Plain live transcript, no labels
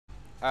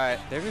Alright,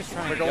 They're just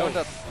trying we're to going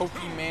go. to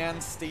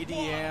Pokemon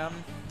Stadium.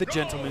 The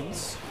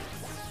gentlemen's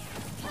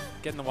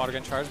getting the water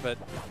gun charge, but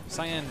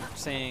Cyan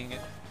saying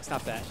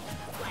stop that.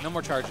 No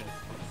more charging.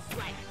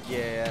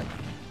 Yeah.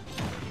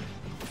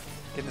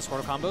 Getting the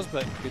Squirtle combos,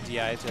 but good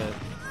DI to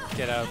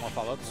get out more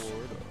follow-ups.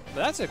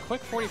 But that's a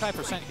quick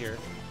 45% here.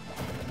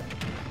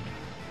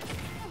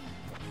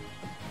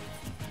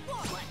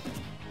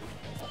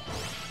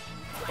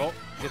 Oh,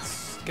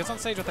 gets on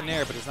stage with an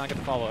air, but does not get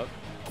the follow-up.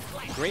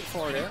 Great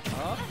forward air.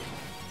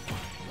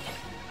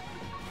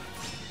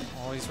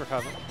 Oh, he's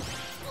recovering.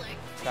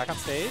 Back on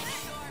stage.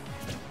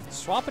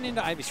 Swapping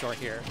into Ivysaur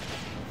here.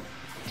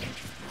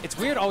 It's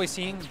weird always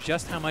seeing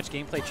just how much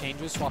gameplay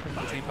changes swapping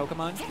between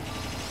Pokemon.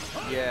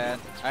 Yeah,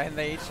 and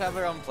they each have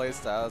their own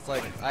playstyle. It's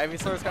like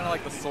Ivysaur's kind of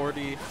like the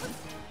swordy.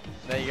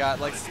 Then you got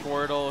like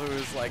Squirtle,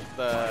 who's like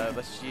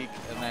the chic,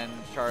 and then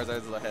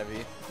Charizard's the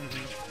heavy.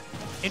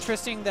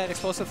 Interesting that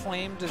Explosive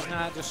Flame does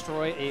not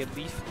destroy a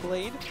Leaf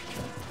Blade.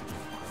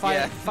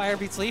 Fire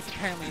beats Leaf,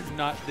 apparently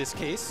not this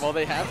case. Well,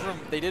 they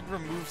did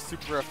remove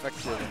Super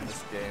Effective in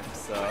this game,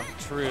 so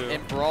true.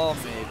 In Brawl,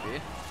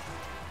 maybe.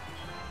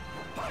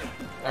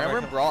 I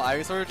remember in Brawl,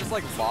 Ivysaur just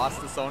like lost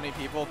to so many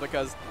people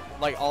because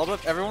like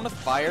everyone with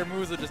fire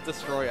moves would just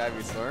destroy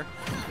Ivysaur.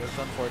 It's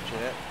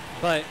unfortunate.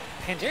 But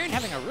Pandarian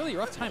having a really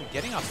rough time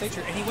getting off stage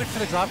here, and he went for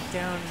the drop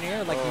down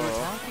Nair like we were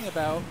talking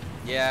about.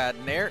 Yeah,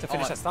 Nair to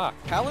finish that stock.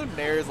 Palutena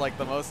Nair is like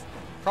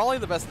probably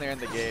the best Nair in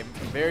the game.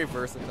 Very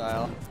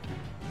versatile.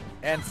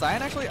 And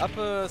Cyan actually up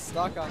a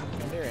stock on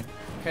Pandarian.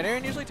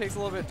 Pandarian usually takes a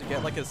little bit to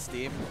get like his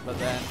steam, but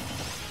then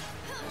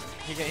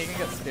he can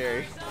get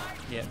scary.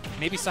 Yeah,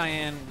 maybe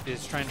Cyan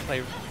is trying to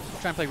play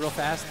real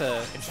fast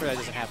to ensure that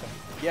doesn't happen.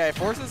 Yeah, it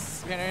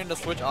forces Pandarian to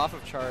switch off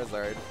of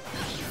Charizard.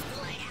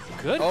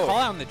 Good call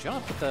out on the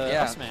jump with the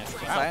up smash.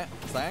 Wow.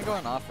 Cyan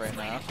going off right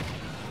now.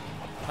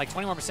 Like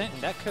 20 more %,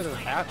 and that could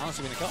have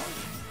honestly been a kill.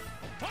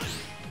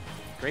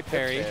 Great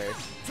parry.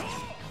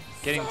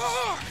 Getting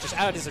just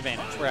out of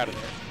disadvantage. We're out of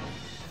there.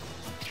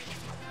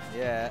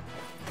 Yeah.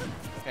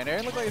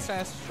 Pandarian looked like he's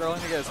trying to struggling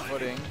to get his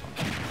footing.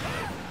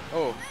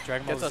 Oh,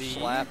 Dragon Ball gets Z. a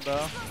slap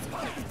though.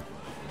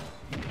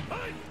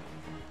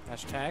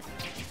 Dash attack.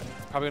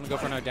 Probably gonna go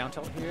for another down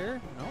tilt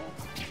here. No.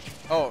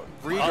 Oh,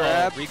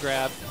 regrab.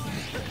 Regrab.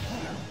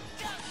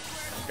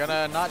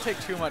 Gonna not take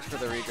too much for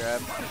the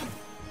regrab.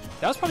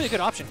 That was probably a good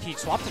option. He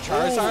swapped to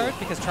Charizard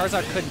because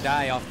Charizard couldn't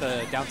die off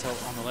the down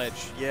tilt on the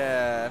ledge.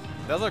 Yeah,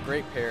 that was a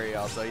great parry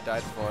also. He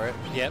died for it.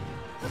 Yep.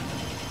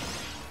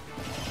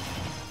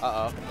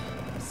 Uh-oh.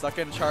 Suck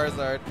in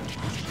Charizard.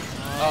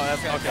 Oh,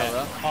 that's gonna kill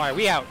though. All right,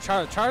 we out.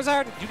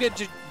 Charizard,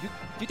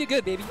 you did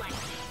good, baby.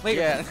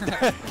 Later. Yeah.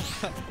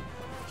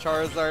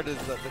 Charizard is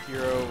the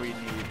hero we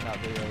need,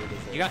 not the hero we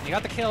deserve. You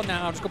got the kill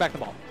now. Just go back to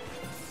the ball.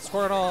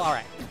 Squirtle. All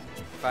right.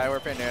 If I were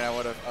Pandarian, I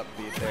would have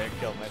upbeat there and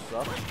killed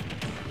myself.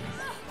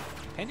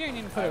 Pandarian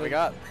didn't put we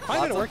got quite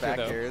a bit lots of work of back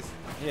here, though. airs.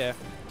 Yeah.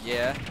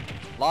 Yeah.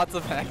 Lots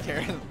of back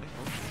airs.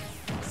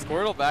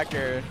 Squirtle back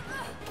air.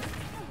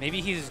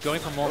 Maybe he's going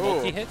for more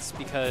multi-hits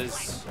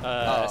because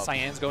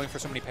Cyan's going for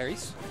so many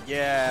parries.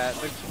 Yeah,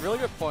 that's a really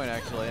good point,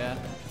 actually, yeah.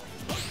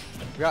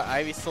 We got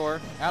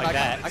Ivysaur.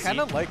 I kind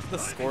of liked the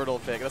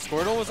Squirtle pick. The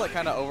Squirtle was like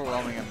kind of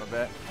overwhelming him a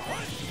bit.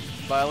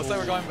 But it looks like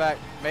we're going back.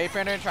 Maybe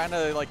Pandarian trying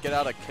to like get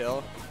out a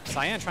kill.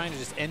 Cyan trying to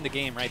just end the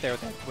game right there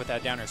with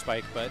that downer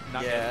spike, but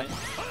not getting it.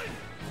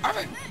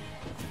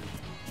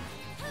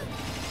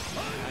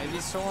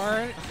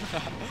 Ivysaur.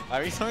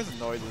 Ivysaur's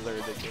noises are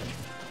ridiculous.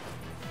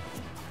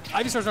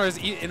 Ivysaur's noises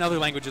in other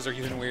languages are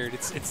even weird.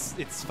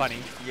 It's funny.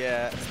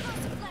 Yeah.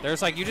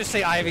 There's like, you just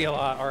say Ivy a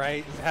lot, all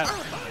right?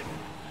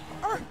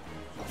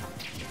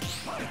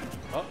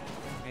 Oh,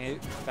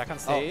 back on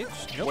stage.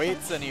 Nope.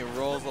 Waits and he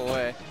rolls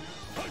away.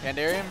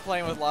 Pandarian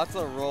playing with lots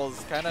of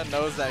rolls kind of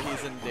knows that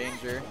he's in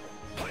danger.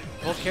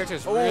 Both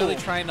characters really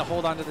trying to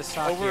hold on to the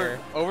stock here.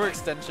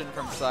 Overextension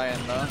from Cyan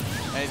though,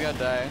 and he's gonna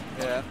die.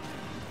 Yeah.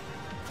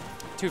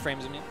 2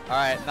 frames of me. All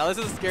right, now this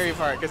is the scary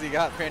part because he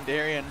got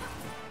Pandarian,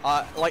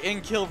 like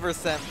in kill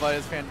percent, but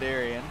it's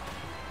Pandarian.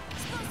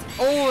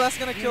 Oh, that's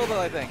gonna kill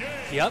though, I think.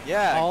 Yep.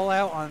 Yeah. All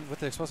out on with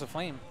the explosive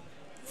flame.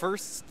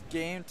 First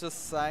game to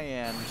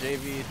Cyan,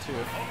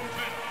 JV2.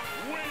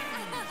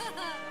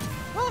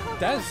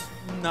 That is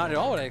not at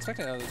all what I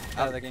expected out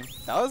of that game.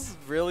 That was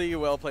really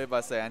well played by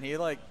Cyan. He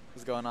like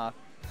was going off.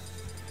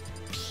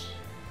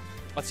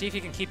 Let's see if he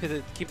can keep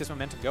this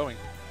momentum going.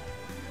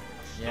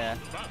 Yeah,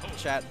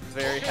 chat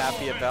very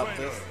happy about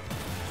this.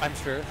 I'm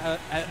sure,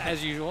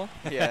 as usual.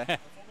 Yeah.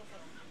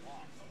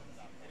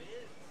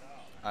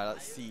 All right,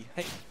 let's see.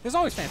 Hey, there's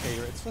always fan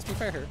favorites. Let's be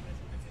fair here.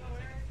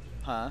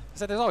 Huh? I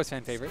said there's always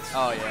fan favorites.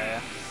 Oh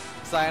yeah.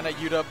 Cyan, a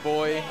UW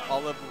boy.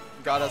 All of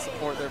gotta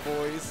support their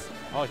boys.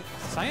 Oh,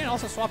 Cyan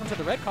also swapping to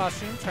the red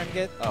costume, trying to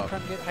get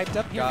hyped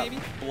up here, maybe.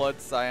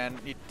 Blood Cyan.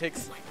 He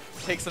takes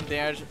some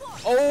damage.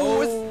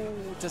 Oh,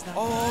 does not.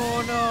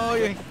 Oh no!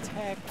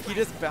 He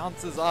just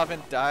bounces off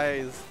and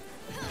dies.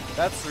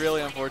 That's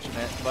really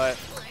unfortunate. But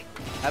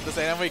at the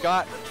same time,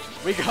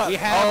 we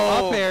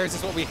have up airs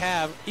is what we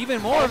have.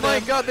 Even more. Oh my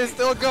God, they're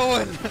still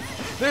going.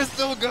 They're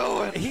still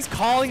going. He's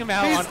calling him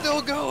out. He's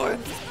still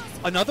going.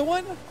 Another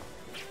one?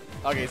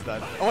 Okay, he's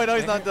done. Oh wait, no,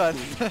 he's not done.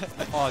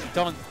 Oh,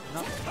 don't.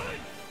 No.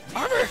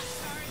 Armor.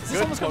 Is this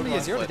almost going to be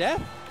a 0 to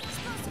death?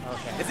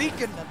 Okay. Is he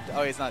good?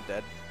 Oh, he's not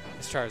dead.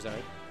 It's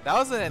Charizard. That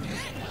was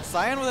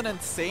Cyan with an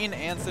insane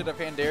answer to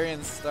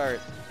Pandarian's start.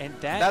 And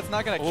that's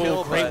not gonna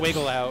kill. Great but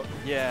wiggle out.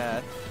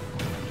 Yeah,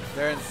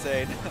 they're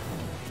insane.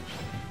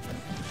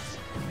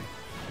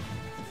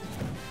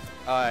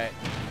 All right.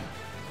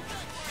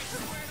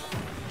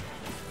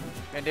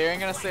 Pandarian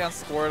gonna stay on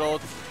Squirtle,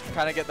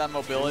 kind of get that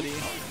mobility.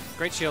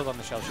 Great shield on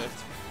the shell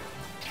shift.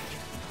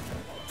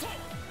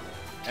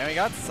 And we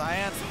got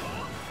Cyan.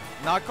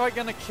 Not quite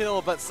gonna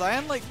kill, but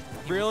Cyan like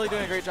really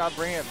doing a great job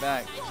bringing it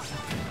back.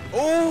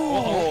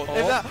 Oh!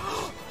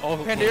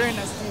 Pandarian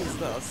has these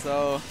though,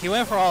 so he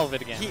went for all of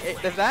it again.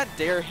 If that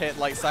dare hit,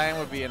 like Cyan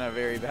would be in a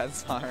very bad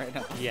spot right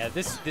now. Yeah,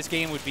 this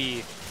game would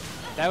be.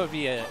 That would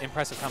be an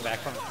impressive comeback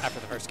from after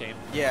the first game.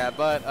 Yeah,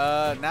 but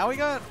now we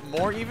got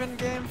more even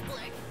game.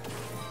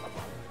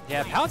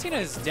 Yeah, Palutena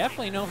is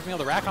definitely known for being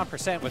able to rack on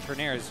percent with her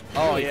nairs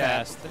really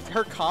fast.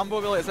 Her combo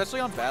ability, especially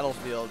on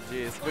Battlefield,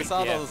 jeez. We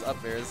saw those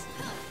up airs.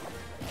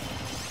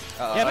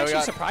 Yeah, I'm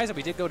actually surprised that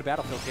we did go to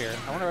Battlefield here.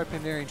 I wonder why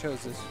Pandarian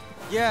chose this.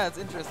 Yeah, it's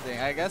interesting.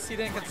 I guess he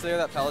didn't consider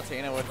that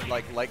Palutena would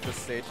like this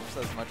stage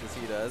just as much as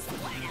he does.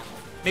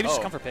 Maybe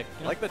just comfort pick.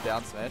 I like the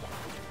down smash.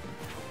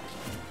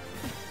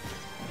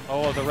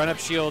 Oh, the run-up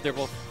shield, they're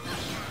both...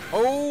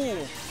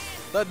 Oh!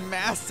 The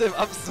massive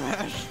up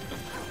smash!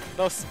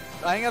 I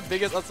think the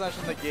biggest up smash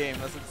in the game.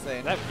 That's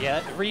insane.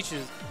 Yeah, it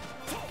reaches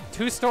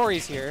 2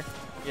 stories here.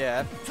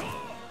 Yeah.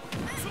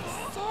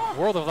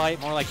 World of Light,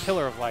 more like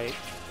Pillar of Light.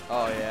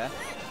 Oh, yeah.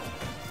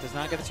 Does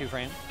not get a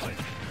 2-frame.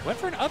 Went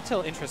for an up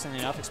tilt, interestingly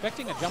enough,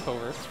 expecting a jump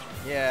over.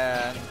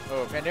 Yeah.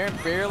 Oh,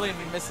 Pandarian barely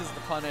misses the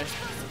punish.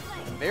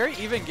 Very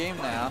even game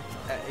now,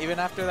 even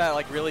after that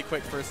like really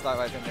quick first stop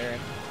by Pandarian.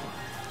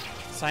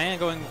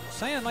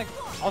 Cyan like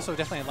also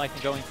definitely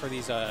liking going for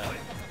these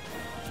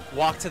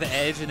walk to the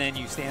edge and then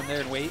you stand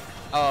there and wait.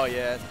 Oh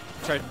yeah.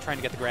 Trying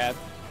to get the grab.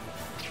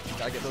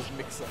 Gotta get those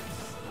mix-ups.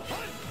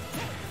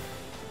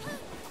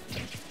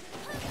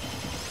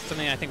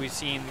 Something I think we've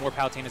seen more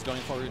Palutenas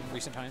going for in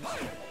recent times.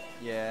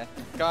 Yeah.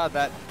 God,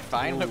 that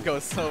Vine Whip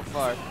goes so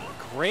far.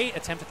 Great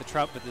attempt at the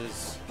trap, but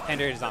this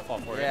Pandarian does not fall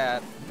for it.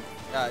 Yeah.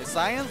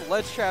 Cyan's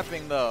ledge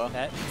trapping though.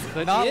 That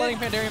could not be letting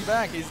Pandarian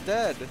back. He's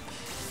dead.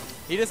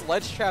 He just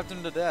ledge trapped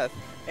him to death.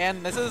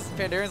 And this is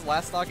Pandarian's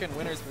last stock in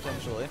winners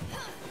potentially.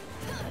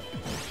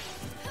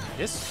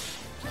 This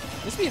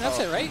be an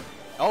upset, right?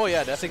 Oh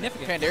yeah, definitely.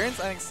 Significant. Pandarian's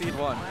I think seed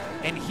 1.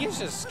 And he's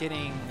just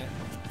getting.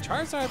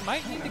 Charizard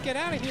might need to get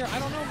out of here. I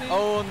don't know, man.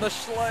 Oh, and the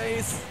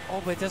slice.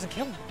 Oh, but it doesn't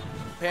kill him.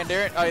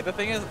 Pandarian. The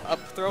thing is, up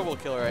throw will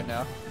kill right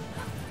now.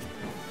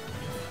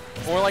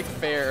 Or like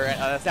fair.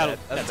 That's dead.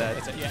 That's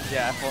dead.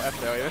 Yeah, full F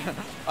throw even.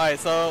 Alright,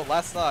 so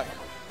last stock.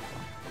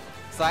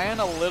 Cyan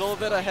a little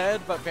bit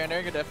ahead, but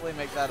Pandarian could definitely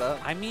make that up.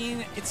 I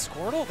mean, it's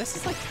Squirtle. This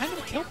is like kind of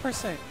a kill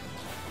percent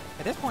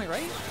at this point,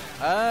 right?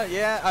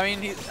 Yeah. I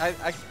mean,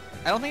 I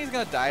don't think he's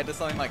gonna die to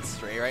something like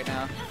Stray right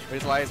now,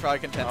 which is why he's probably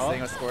content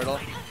staying with Squirtle.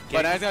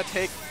 But now he's gonna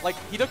take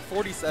he took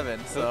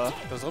 47, so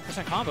those low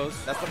percent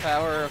combos. That's the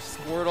power of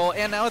Squirtle,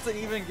 and now it's an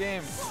even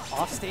game.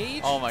 Off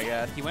stage. Oh my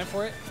God. He went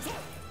for it.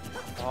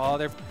 Oh,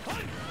 they're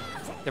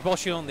both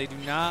shielding. They do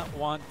not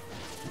want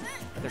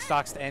their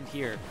stocks to end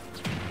here.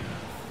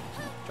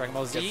 Dragon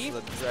Ball Z.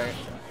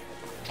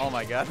 Oh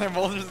my God, they're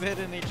both just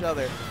hitting each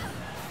other.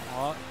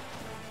 Oh,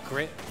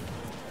 great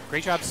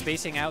job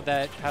spacing out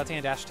that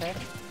Palutena dash attack.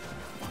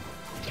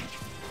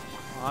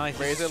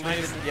 Razor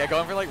Leaf, yeah,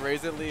 going for like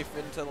Razor Leaf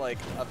into like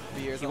up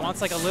B or something. He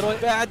wants like a little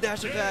bad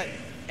dash attack,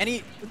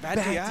 and bad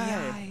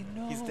DI.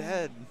 No. He's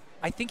dead.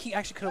 I think he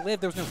actually could have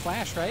lived. There was no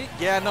flash, right?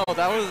 Yeah, no,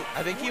 that was.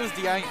 I think he was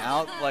DIing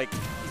out like.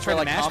 He's trying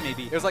to mash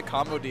maybe. It was like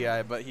combo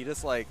DI, but he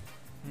just like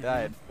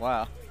died.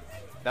 Wow,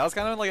 that was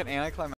kind of like an anticlimactic.